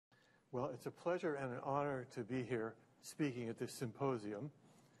Well, it's a pleasure and an honor to be here speaking at this symposium.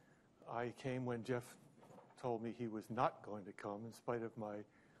 I came when Jeff told me he was not going to come, in spite of my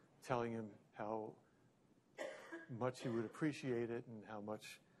telling him how much he would appreciate it and how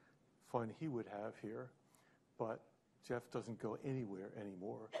much fun he would have here. But Jeff doesn't go anywhere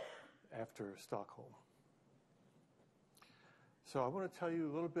anymore after Stockholm. So I want to tell you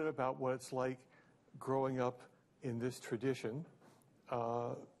a little bit about what it's like growing up in this tradition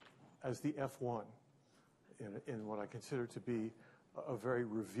as the F1 in what I consider to be a very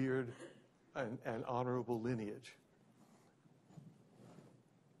revered and honorable lineage.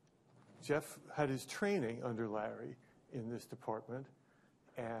 Jeff had his training under Larry in this department,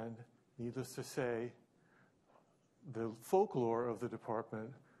 and needless to say, the folklore of the department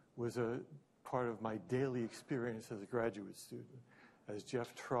was a part of my daily experience as a graduate student, as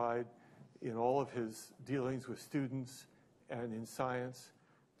Jeff tried in all of his dealings with students and in science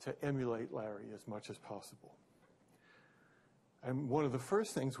to emulate Larry as much as possible. And one of the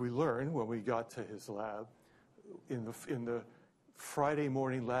first things we learned when we got to his lab, in the Friday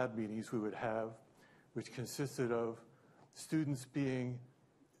morning lab meetings we would have, which consisted of students being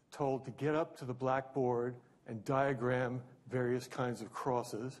told to get up to the blackboard and diagram various kinds of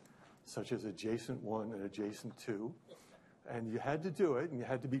crosses, such as adjacent 1 and adjacent 2. And you had to do it, and you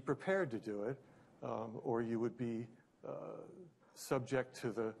had to be prepared to do it, or you would be subject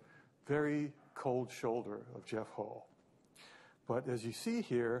to the very cold shoulder of Jeff Hall. But as you see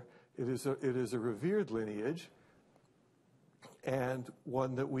here, it is a revered lineage, and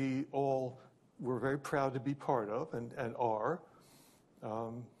one that we all were very proud to be part of and are.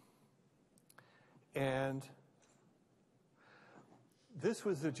 And this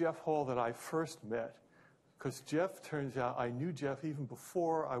was the Jeff Hall that I first met, because Jeff, turns out, I knew Jeff even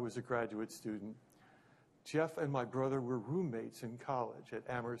before I was a graduate student. Jeff and my brother were roommates in college at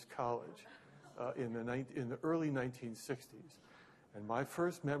Amherst College in the early 1960s. And my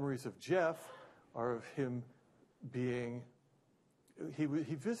first memories of Jeff are of him being, he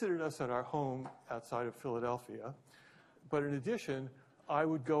visited us at our home outside of Philadelphia. But in addition, I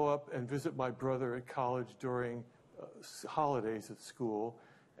would go up and visit my brother at college during holidays at school.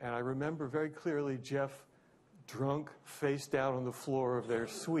 And I remember very clearly Jeff drunk, face down on the floor of their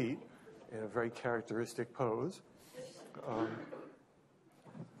suite in a very characteristic pose.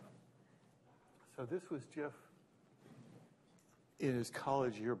 So this was Jeff in his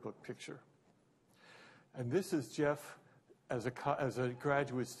college yearbook picture. And this is Jeff as a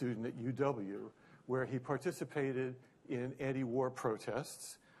graduate student at UW, where he participated in anti-war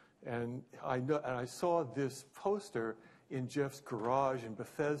protests. And I saw this poster in Jeff's garage in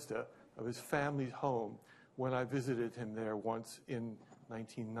Bethesda of his family's home when I visited him there once in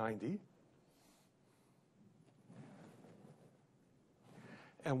 1990.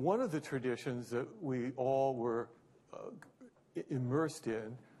 And one of the traditions that we all were immersed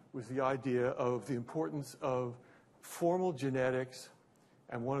in was the idea of the importance of formal genetics.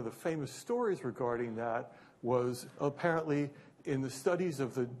 And one of the famous stories regarding that was apparently in the studies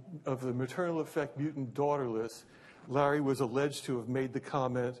of the maternal effect mutant daughterless, Larry was alleged to have made the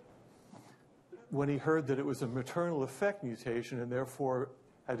comment when he heard that it was a maternal effect mutation and therefore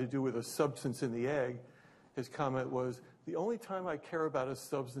had to do with a substance in the egg. His comment was, "The only time I care about a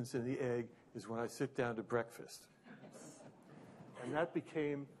substance in the egg is when I sit down to breakfast." And that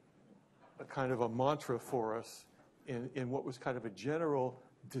became a kind of a mantra for us in what was kind of a general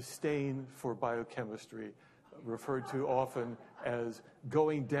disdain for biochemistry, referred to often as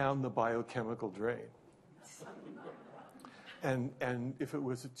going down the biochemical drain. And if it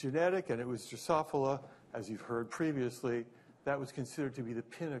was genetic and it was Drosophila, as you've heard previously, that was considered to be the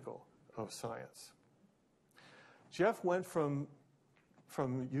pinnacle of science. Jeff went from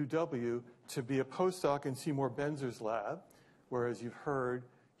UW to be a postdoc in Seymour Benzer's lab, where, as you've heard,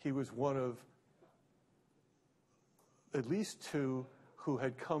 he was one of at least two who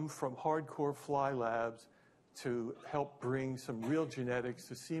had come from hardcore fly labs to help bring some real genetics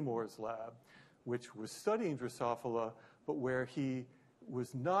to Seymour's lab, which was studying Drosophila, but where he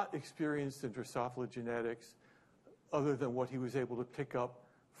was not experienced in Drosophila genetics other than what he was able to pick up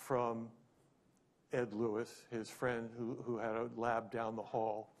from Ed Lewis, his friend who had a lab down the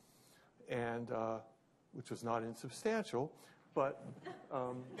hall, and which was not insubstantial, but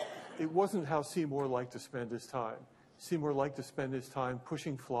it wasn't how Seymour liked to spend his time. Seymour liked to spend his time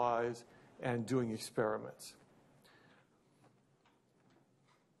pushing flies and doing experiments.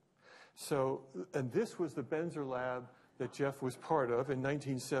 So, and this was the Benzer lab that Jeff was part of in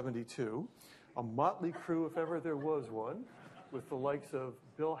 1972, a motley crew, if ever there was one, with the likes of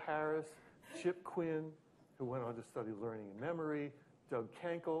Bill Harris, Chip Quinn, who went on to study learning and memory, Doug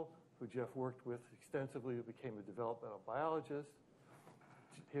Kenkel, who Jeff worked with extensively, who became a developmental biologist.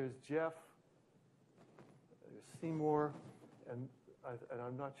 Here's Jeff. There's Seymour. And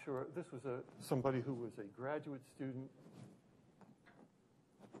I'm not sure, this was somebody who was a graduate student,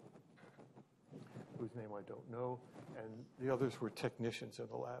 whose name I don't know, and the others were technicians in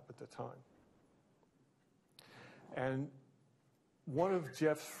the lab at the time. And one of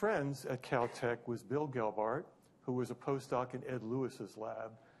Jeff's friends at Caltech was Bill Gelbart, who was a postdoc in Ed Lewis's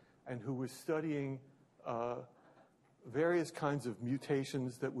lab, and who was studying various kinds of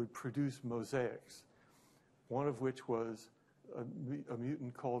mutations that would produce mosaics, one of which was a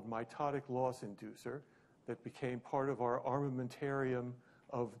mutant called mitotic loss inducer that became part of our armamentarium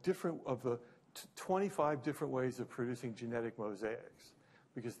of the 25 different ways of producing genetic mosaics,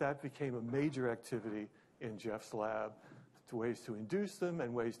 because that became a major activity in Jeff's lab, ways to induce them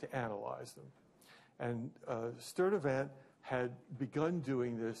and ways to analyze them. And Sturtevant had begun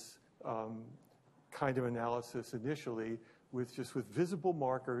doing this kind of analysis initially with visible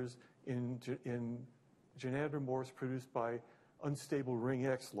markers in gonadotropins produced by unstable ring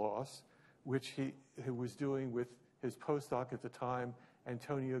X loss, which he was doing with his postdoc at the time,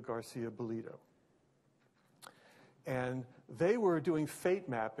 Antonio Garcia Bellido. And they were doing fate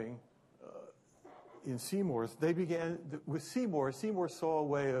mapping in Seymour's. They began with Seymour. Seymour saw a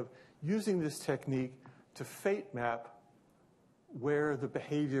way of using this technique to fate map where the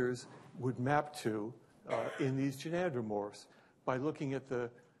behaviors would map to in these gonadotropins by looking at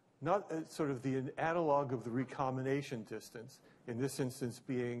not sort of the analog of the recombination distance, in this instance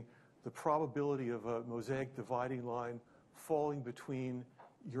being the probability of a mosaic dividing line falling between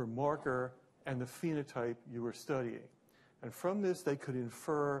your marker and the phenotype you were studying. And from this, they could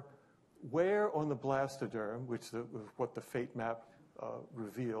infer where on the blastoderm, which was what the fate map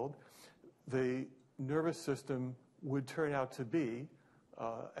revealed, the nervous system would turn out to be,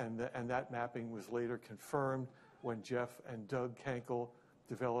 and that mapping was later confirmed when Jeff and Doug Kankel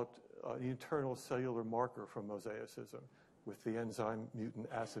developed an internal cellular marker for mosaicism with the enzyme mutant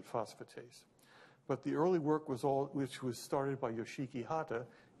acid phosphatase. But the early work which was started by Yoshiki Hata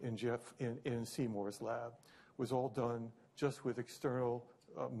in Seymour's lab, was all done just with external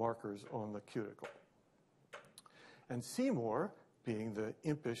markers on the cuticle. And Seymour, being the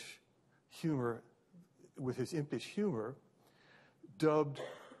impish humor, with his impish humor,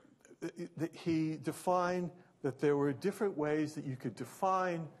 he defined that there were different ways that you could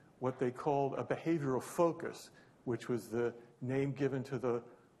define what they called a behavioral focus, which was the name given to the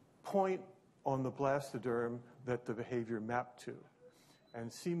point on the blastoderm that the behavior mapped to.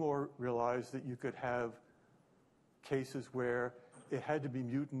 And Seymour realized that you could have cases where it had to be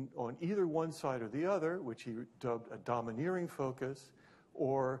mutant on either one side or the other, which he dubbed a domineering focus,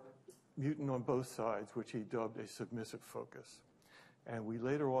 or mutant on both sides, which he dubbed a submissive focus. And we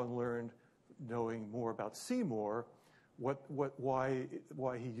later on learned, knowing more about Seymour, why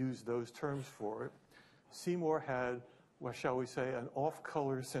he used those terms for it. Seymour had, what shall we say, an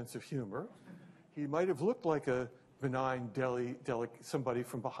off-color sense of humor. He might have looked like a benign somebody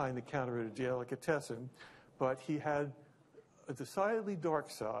from behind the counter at a delicatessen, but he had a decidedly dark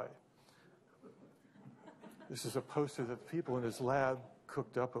side. This is a poster that people in his lab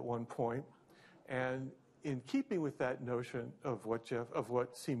cooked up at one point, and in keeping with that notion of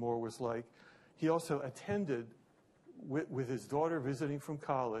what Seymour was like, he also attended, with his daughter visiting from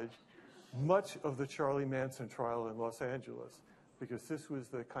college, much of the Charlie Manson trial in Los Angeles, because this was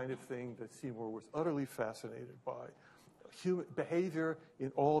the kind of thing that Seymour was utterly fascinated by. Human behavior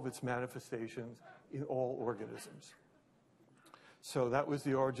in all of its manifestations in all organisms. So that was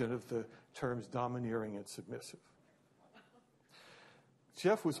the origin of the terms domineering and submissive.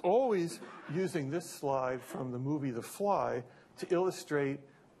 Jeff was always using this slide from the movie The Fly to illustrate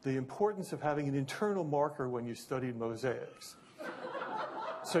the importance of having an internal marker when you studied mosaics.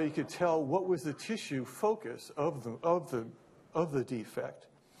 So you could tell what was the tissue focus of the defect.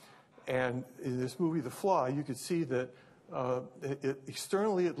 And in this movie, The Fly, you could see that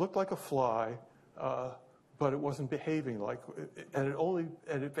externally it looked like a fly, but it wasn't behaving like, and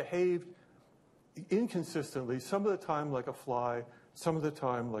it behaved inconsistently, some of the time like a fly, some of the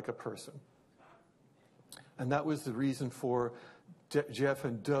time like a person. And that was the reason for Jeff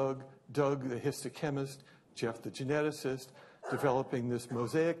and Doug the histochemist, Jeff the geneticist, developing this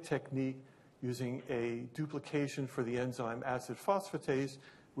mosaic technique using a duplication for the enzyme acid phosphatase,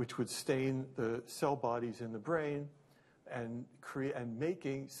 which would stain the cell bodies in the brain, and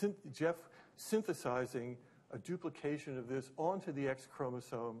Jeff synthesizing a duplication of this onto the X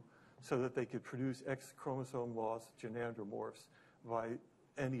chromosome so that they could produce X chromosome loss gonadotropins by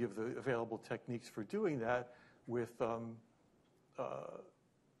any of the available techniques for doing that with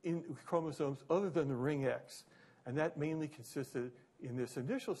chromosomes other than the ring X. And that mainly consisted in this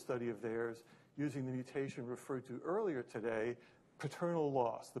initial study of theirs using the mutation referred to earlier today, paternal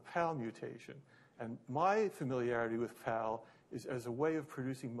loss, the PAL mutation. And my familiarity with PAL is as a way of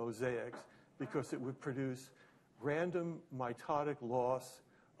producing mosaics because it would produce random mitotic loss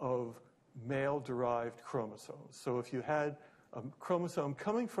of male-derived chromosomes. So if you had a chromosome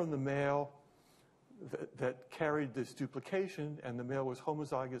coming from the male that carried this duplication and the male was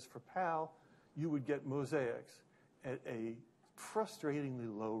homozygous for PAL, you would get mosaics at a frustratingly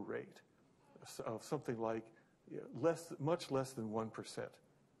low rate of something like much less than 1%.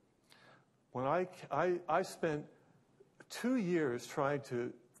 When I spent 2 years trying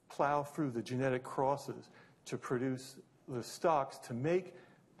to plow through the genetic crosses to produce the stocks to make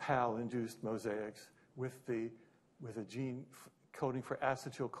PAL-induced mosaics with a gene coding for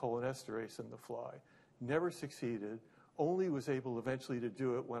acetylcholinesterase in the fly. Never succeeded, only was able eventually to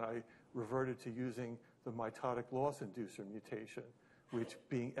do it when I reverted to using the mitotic loss inducer mutation, which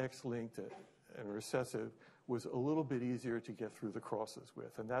being X-linked and recessive was a little bit easier to get through the crosses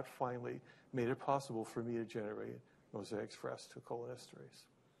with. And that finally made it possible for me to generate mosaics for acetylcholinesterase.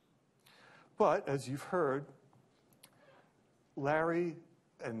 But as you've heard, Larry,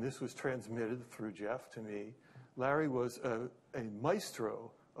 and this was transmitted through Jeff to me, Larry was a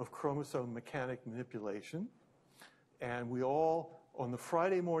maestro of chromosome mechanic manipulation. And we all, on the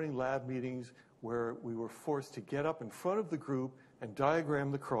Friday morning lab meetings where we were forced to get up in front of the group and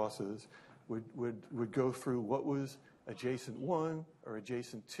diagram the crosses, would go through what was adjacent 1 or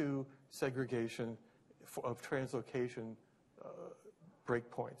adjacent 2 segregation of translocation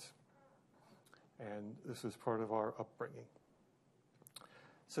breakpoints. And this was part of our upbringing.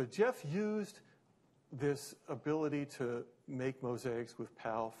 So Jeff used this ability to make mosaics with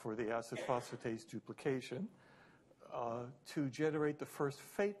PAL for the acid phosphatase duplication to generate the first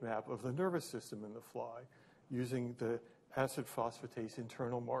fate map of the nervous system in the fly using the acid phosphatase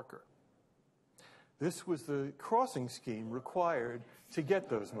internal marker. This was the crossing scheme required to get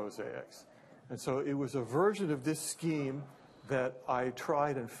those mosaics. And so it was a version of this scheme that I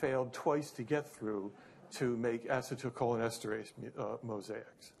tried and failed twice to get through to make acetylcholinesterase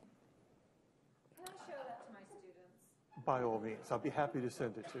mosaics. Can I show that to my students? By all means, I'll be happy to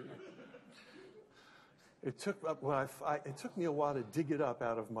send it to you. It took me a while to dig it up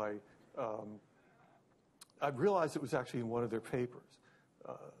out of my, I realized it was actually in one of their papers.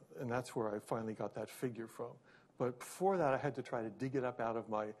 And that's where I finally got that figure from. But before that, I had to try to dig it up out of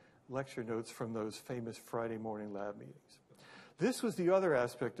my lecture notes from those famous Friday morning lab meetings. This was the other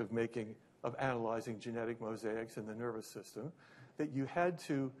aspect of analyzing genetic mosaics in the nervous system, that you had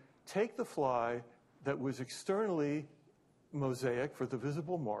to take the fly that was externally mosaic for the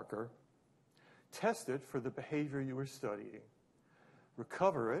visible marker, test it for the behavior you were studying,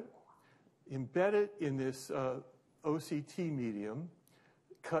 recover it, embed it in this OCT medium,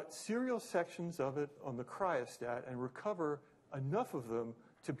 cut serial sections of it on the cryostat, and recover enough of them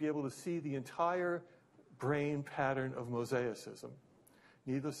to be able to see the entire brain pattern of mosaicism.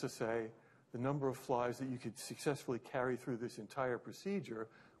 Needless to say, the number of flies that you could successfully carry through this entire procedure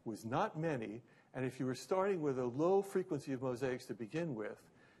was not many, and if you were starting with a low frequency of mosaics to begin with,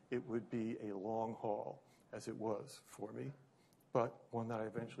 it would be a long haul, as it was for me, but one that I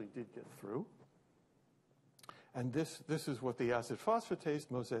eventually did get through. And this is what the acid phosphatase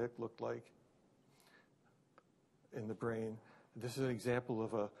mosaic looked like in the brain. This is an example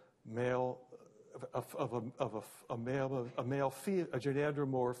of a male, a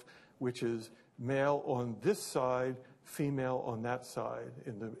gynandromorph, which is male on this side, female on that side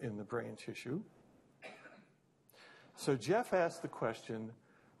in the brain tissue. So Jeff asked the question,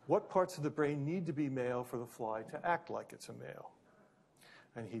 what parts of the brain need to be male for the fly to act like it's a male?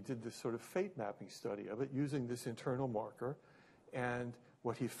 And he did this sort of fate mapping study of it using this internal marker. And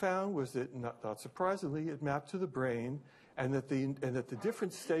what he found was that, not surprisingly, it mapped to the brain, and that the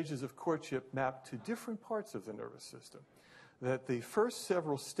different stages of courtship mapped to different parts of the nervous system. That the first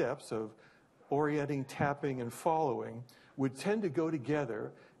several steps of orienting, tapping, and following would tend to go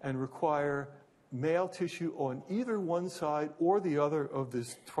together and require male tissue on either one side or the other of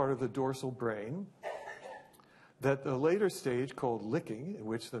this part of the dorsal brain. That the later stage, called licking, in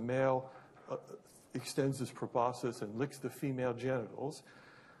which the male extends his proboscis and licks the female genitals,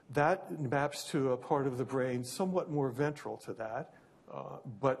 that maps to a part of the brain somewhat more ventral to that,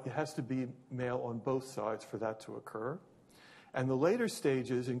 but it has to be male on both sides for that to occur. And the later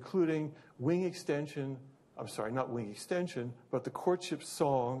stages, including wing extension, not wing extension, but the courtship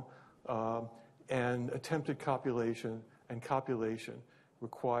song and attempted copulation and copulation,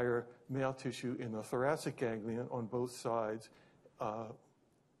 require male tissue in the thoracic ganglion on both sides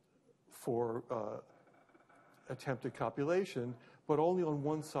for attempted copulation, but only on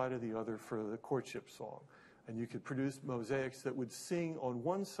one side or the other for the courtship song. And you could produce mosaics that would sing on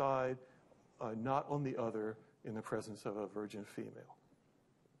one side, not on the other, in the presence of a virgin female.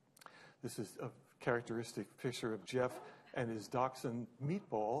 This is a characteristic picture of Jeff and his dachshund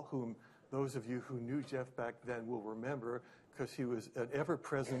Meatball, whom those of you who knew Jeff back then will remember, because he was ever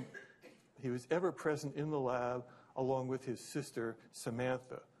present in the lab along with his sister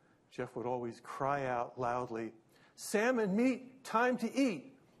Samantha. Jeff would always cry out loudly, "Salmon meat, time to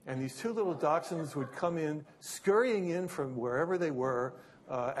eat!" And these two little dachshunds would come in, scurrying in from wherever they were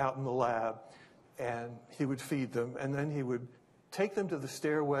out in the lab, and he would feed them, and then he would take them to the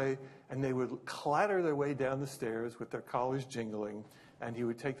stairway, and they would clatter their way down the stairs with their collars jingling, and he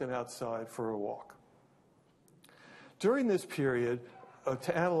would take them outside for a walk. During this period,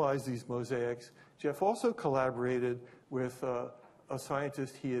 to analyze these mosaics, Jeff also collaborated with a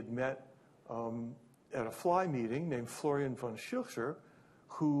scientist he had met at a fly meeting named Florian von Schilcher,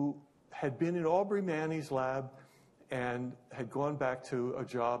 who had been in Aubrey Manny's lab and had gone back to a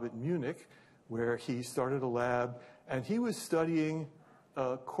job at Munich, where he started a lab, and he was studying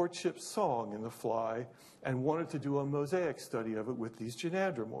courtship song in the fly and wanted to do a mosaic study of it with these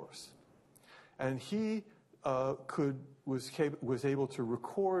gynandromorphs. And he was able to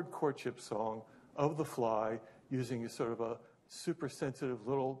record courtship song of the fly using a sort of a super sensitive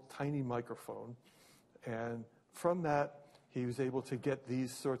little tiny microphone. And from that, he was able to get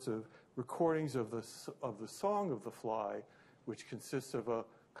these sorts of recordings of the song of the fly, which consists of a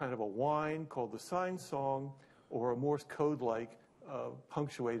kind of a whine called the sign song, or a Morse code-like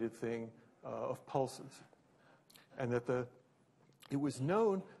punctuated thing of pulses. And that it was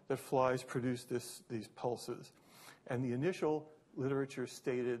known that flies produced these pulses. And the initial literature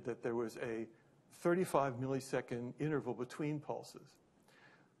stated that there was a 35 millisecond interval between pulses.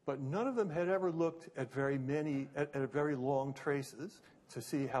 But none of them had ever looked at very long traces to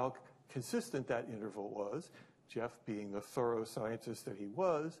see how consistent that interval was. Jeff, being the thorough scientist that he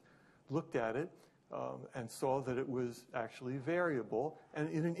was, looked at it and saw that it was actually variable, and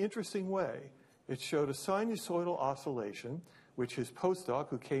in an interesting way. It showed a sinusoidal oscillation, which his postdoc,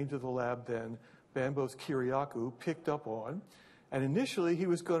 who came to the lab then, Bambos Kyriakou, picked up on. And initially, he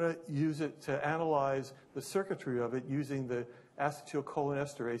was going to use it to analyze the circuitry of it using the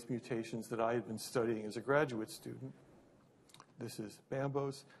acetylcholinesterase mutations that I had been studying as a graduate student. This is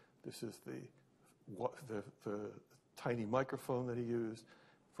Bambos. This is the tiny microphone that he used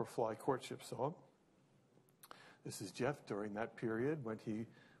for fly courtship song. This is Jeff during that period when he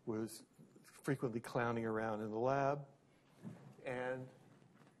was frequently clowning around in the lab. And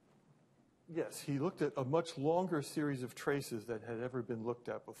yes, he looked at a much longer series of traces that had ever been looked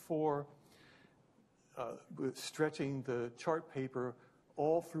at before, stretching the chart paper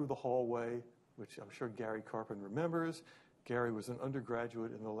all through the hallway, which I'm sure Gary Carpin remembers. Gary was an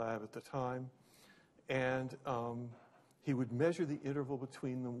undergraduate in the lab at the time. And he would measure the interval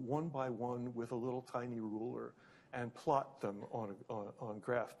between them one by one with a little tiny ruler and plot them on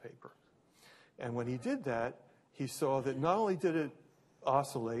graph paper. And when he did that, he saw that not only did it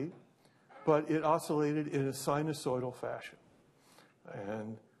oscillate, but it oscillated in a sinusoidal fashion,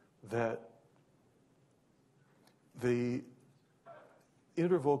 and that the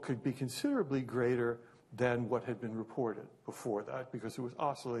interval could be considerably greater than what had been reported before that, because it was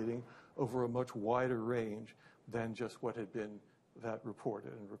oscillating over a much wider range than just what had been that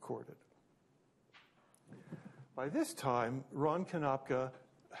reported and recorded. By this time, Ron Konopka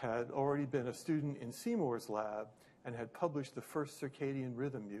had already been a student in Seymour's lab and had published the first circadian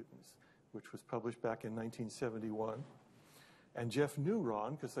rhythm mutants, which was published back in 1971. And Jeff knew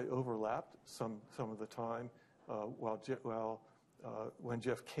Ron because they overlapped some of the time when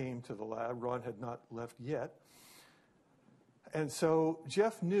Jeff came to the lab. Ron had not left yet. And so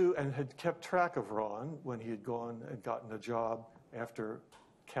Jeff knew and had kept track of Ron when he had gone and gotten a job after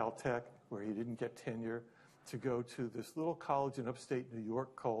Caltech, where he didn't get tenure, to go to this little college in upstate New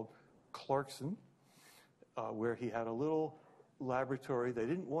York called Clarkson, where he had a little laboratory. They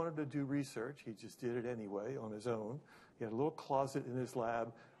didn't want him to do research. He just did it anyway on his own. He had a little closet in his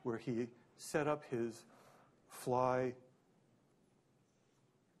lab where he set up his fly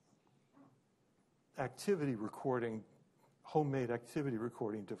activity recording, homemade activity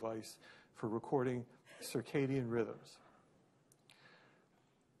recording device for recording circadian rhythms.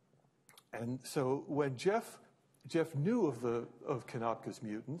 And so when Jeff knew of Konopka's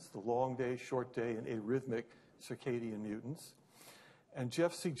mutants, the long day, short day, and arrhythmic circadian mutants, and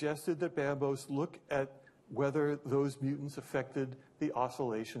Jeff suggested that Bambos look at whether those mutants affected the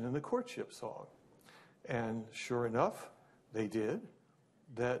oscillation in the courtship song. And sure enough, they did,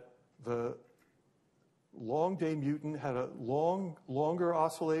 that The long day mutant had a longer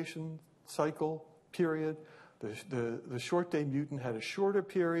oscillation cycle period. The short day mutant had a shorter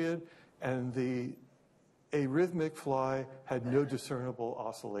period, and the arrhythmic fly had no discernible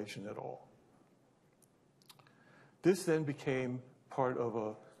oscillation at all. This then became part of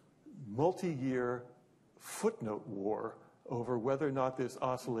a multi-year footnote war over whether or not this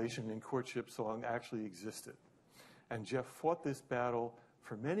oscillation in courtship song actually existed. And Jeff fought this battle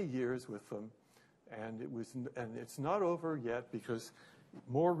for many years with them, and it's not over yet, because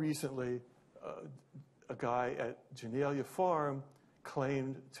more recently, a guy at Genelia Farm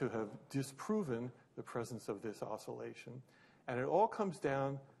claimed to have disproven the presence of this oscillation. And it all comes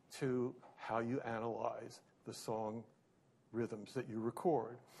down to how you analyze the song rhythms that you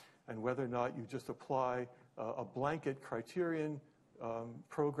record, and whether or not you just apply a blanket criterion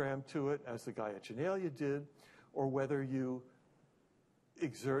program to it, as the guy at Genelia did, or whether you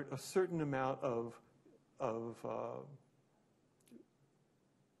exert a certain amount of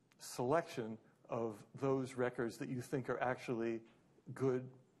selection of those records that you think are actually good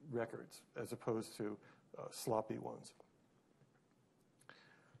records, as opposed to sloppy ones.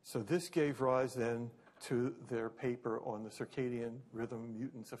 So this gave rise then to their paper on the circadian rhythm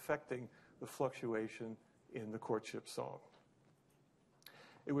mutants affecting the fluctuation in the courtship song.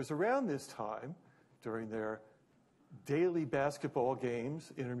 It was around this time, during their daily basketball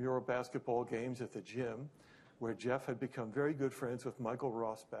games, intramural basketball games at the gym, where Jeff had become very good friends with Michael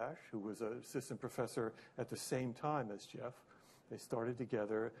Rosbach, who was an assistant professor at the same time as Jeff. They started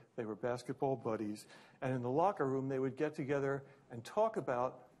together, they were basketball buddies, and in the locker room they would get together and talk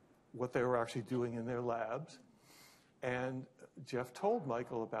about what they were actually doing in their labs. And Jeff told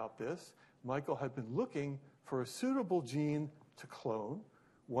Michael about this. Michael had been looking for a suitable gene to clone,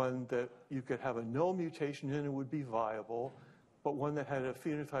 one that you could have a null mutation in and would be viable, but one that had a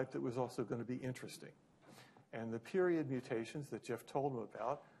phenotype that was also going to be interesting. And the period mutations that Jeff told him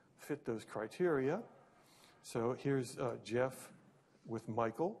about fit those criteria. So here's Jeff with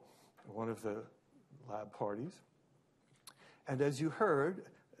Michael, one of the lab parties. And as you heard,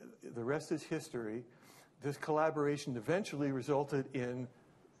 the rest is history. This collaboration eventually resulted in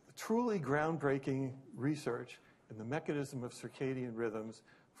truly groundbreaking research in the mechanism of circadian rhythms,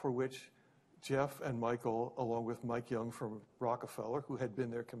 for which Jeff and Michael, along with Mike Young from Rockefeller, who had been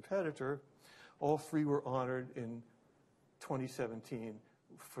their competitor, all three were honored in 2017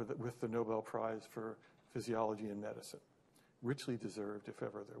 with the Nobel Prize for Physiology and Medicine. Richly deserved, if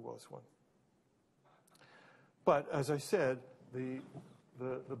ever there was one. But as I said, the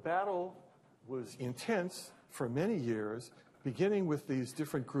battle was intense for many years, beginning with these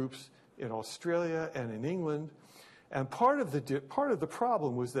different groups in Australia and in England. And part of the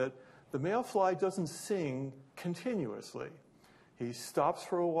problem was that the male fly doesn't sing continuously. He stops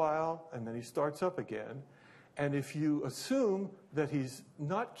for a while, and then he starts up again. And if you assume that he's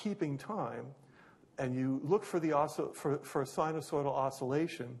not keeping time, and you look for a sinusoidal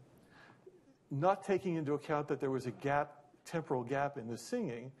oscillation, not taking into account that there was a temporal gap in the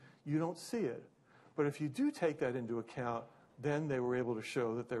singing, you don't see it. But if you do take that into account, then they were able to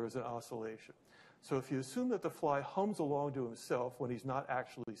show that there was an oscillation. So if you assume that the fly hums along to himself when he's not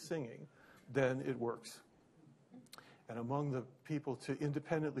actually singing, then it works. And among the people to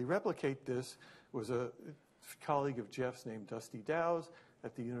independently replicate this was a colleague of Jeff's named Dusty Dowse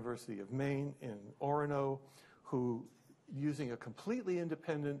at the University of Maine in Orono, who, using a completely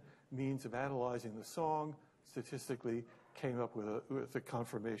independent means of analyzing the song, statistically came up with a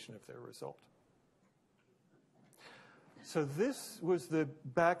confirmation of their result. So this was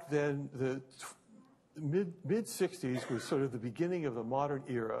back then, the mid-60s was sort of the beginning of the modern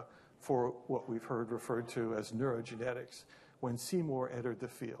era for what we've heard referred to as neurogenetics, when Seymour entered the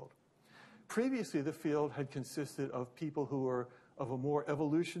field. Previously, the field had consisted of people who were of a more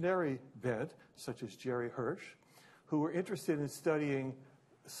evolutionary bent, such as Jerry Hirsch, who were interested in studying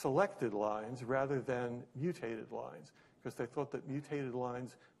selected lines rather than mutated lines, because they thought that mutated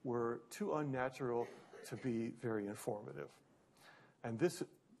lines were too unnatural to be very informative. And this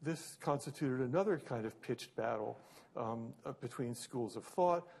constituted another kind of pitched battle between schools of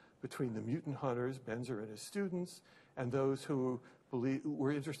thought, between the mutant hunters, Benzer and his students, and those who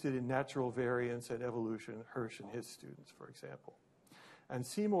were interested in natural variance and evolution, Hirsch and his students, for example. And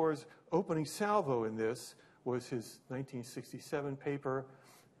Seymour's opening salvo in this was his 1967 paper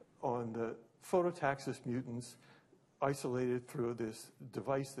on the phototaxis mutants isolated through this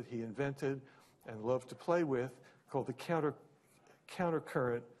device that he invented and loved to play with, called the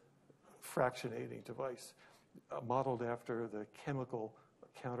countercurrent fractionating device, modeled after the chemical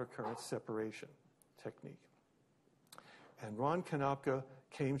countercurrent separation technique. And Ron Kanopka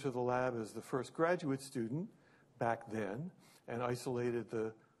came to the lab as the first graduate student back then and isolated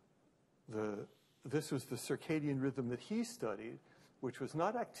this was the circadian rhythm that he studied, which was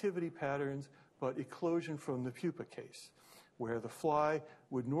not activity patterns, but eclosion from the pupa case, where the fly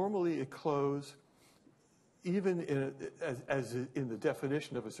would normally eclose even as in the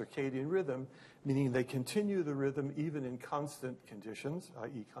definition of a circadian rhythm, meaning they continue the rhythm even in constant conditions,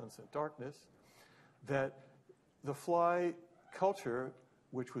 i.e. constant darkness, that the fly culture,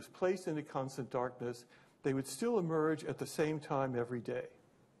 which was placed into constant darkness, they would still emerge at the same time every day.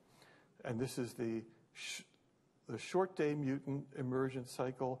 And this is the short day mutant emergence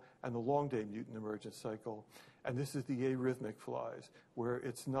cycle and the long day mutant emergence cycle. And this is the arrhythmic flies, where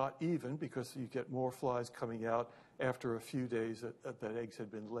it's not even because you get more flies coming out after a few days that eggs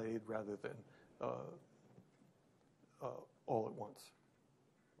had been laid rather than all at once.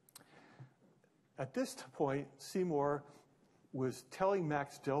 At this point, Seymour was telling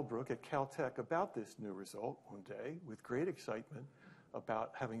Max Delbruck at Caltech about this new result one day with great excitement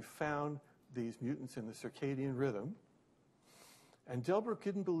about having found these mutants in the circadian rhythm. And Delbruck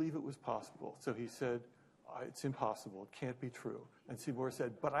didn't believe it was possible. So he said, it's impossible, it can't be true. And Seymour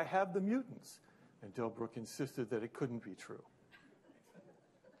said, but I have the mutants. And Delbruck insisted that it couldn't be true.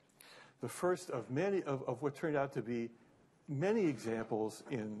 The first of many of what turned out to be many examples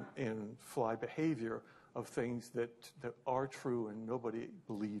in fly behavior of things that are true and nobody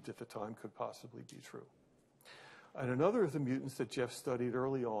believed at the time could possibly be true. And another of the mutants that Jeff studied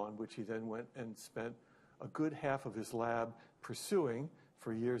early on, which he then went and spent a good half of his lab pursuing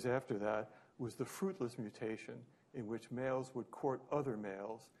for years after that, was the fruitless mutation, in which males would court other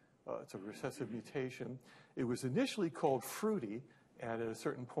males. It's a recessive mutation. It was initially called fruity, and at a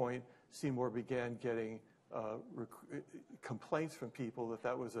certain point, Seymour began getting complaints from people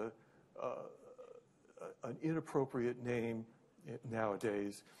that was an inappropriate name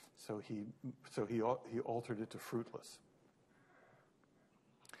nowadays. So he altered it to fruitless.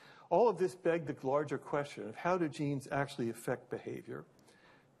 All of this begged the larger question of how do genes actually affect behavior?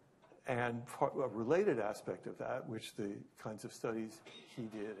 And a related aspect of that, which the kinds of studies he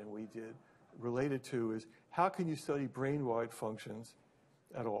did and we did related to, is how can you study brain-wide functions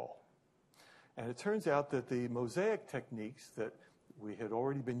at all? And it turns out that the mosaic techniques that we had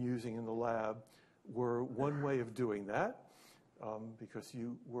already been using in the lab were one way of doing that, because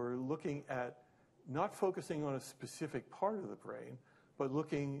you were looking at not focusing on a specific part of the brain, but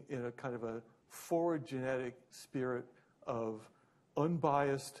looking in a kind of a forward genetic spirit of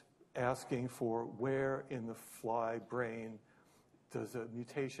unbiased asking for where in the fly brain does a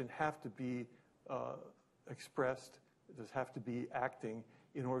mutation have to be expressed, does have to be acting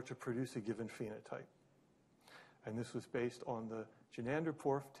in order to produce a given phenotype. And this was based on the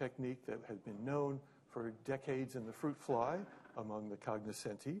Genander-Porf technique that had been known for decades in the fruit fly among the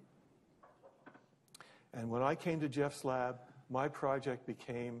cognoscenti. And when I came to Jeff's lab, my project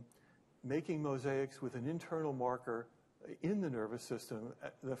became making mosaics with an internal marker in the nervous system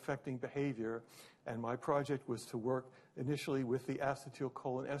affecting behavior. And my project was to work initially with the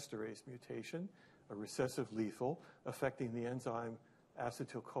acetylcholinesterase mutation, a recessive lethal affecting the enzyme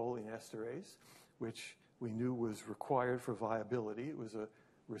acetylcholinesterase, which we knew was required for viability. It was a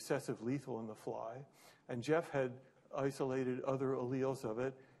recessive lethal in the fly. And Jeff had isolated other alleles of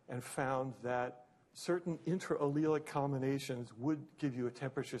it and found that certain intra-allelic combinations would give you a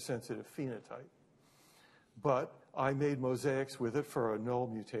temperature-sensitive phenotype. But I made mosaics with it for a null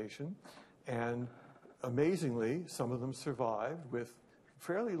mutation, and amazingly, some of them survived with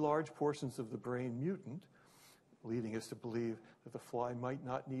fairly large portions of the brain mutant, leading us to believe that the fly might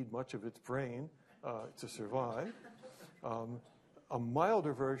not need much of its brain to survive. A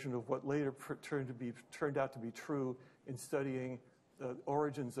milder version of what later turned out to be true in studying the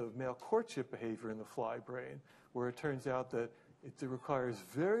origins of male courtship behavior in the fly brain, where it turns out that it requires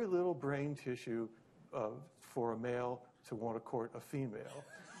very little brain tissue for a male to want to court a female,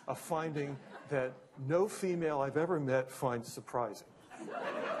 a finding that no female I've ever met finds surprising.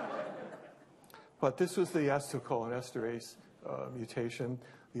 But this was the acetylcholinesterase mutation.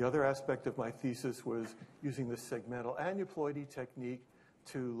 The other aspect of my thesis was using the segmental aneuploidy technique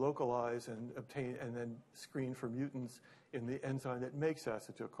to localize and obtain and then screen for mutants in the enzyme that makes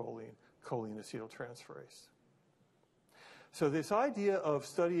acetylcholine, choline acetyltransferase. So this idea of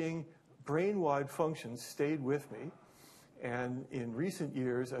studying brain-wide functions stayed with me. And in recent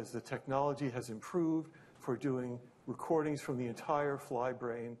years, as the technology has improved for doing recordings from the entire fly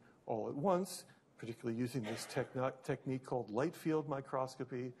brain all at once, particularly using this technique called light field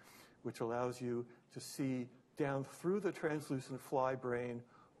microscopy, which allows you to see down through the translucent fly brain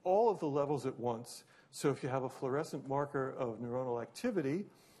all of the levels at once, So if you have a fluorescent marker of neuronal activity,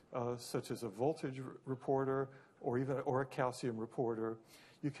 such as a voltage reporter or a calcium reporter,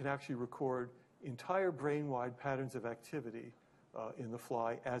 you can actually record entire brain-wide patterns of activity in the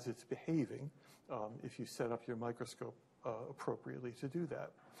fly as it's behaving if you set up your microscope appropriately to do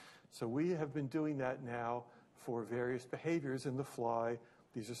that. So we have been doing that now for various behaviors in the fly.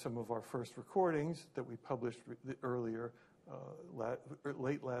 These are some of our first recordings that we published earlier,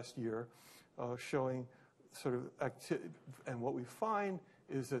 late last year, showing sort of activity. And what we find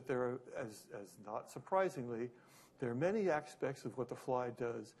is that there are, as not surprisingly, there are many aspects of what the fly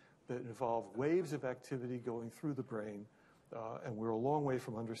does that involve waves of activity going through the brain, and we're a long way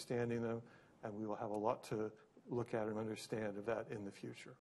from understanding them, and we will have a lot to look at and understand of that in the future.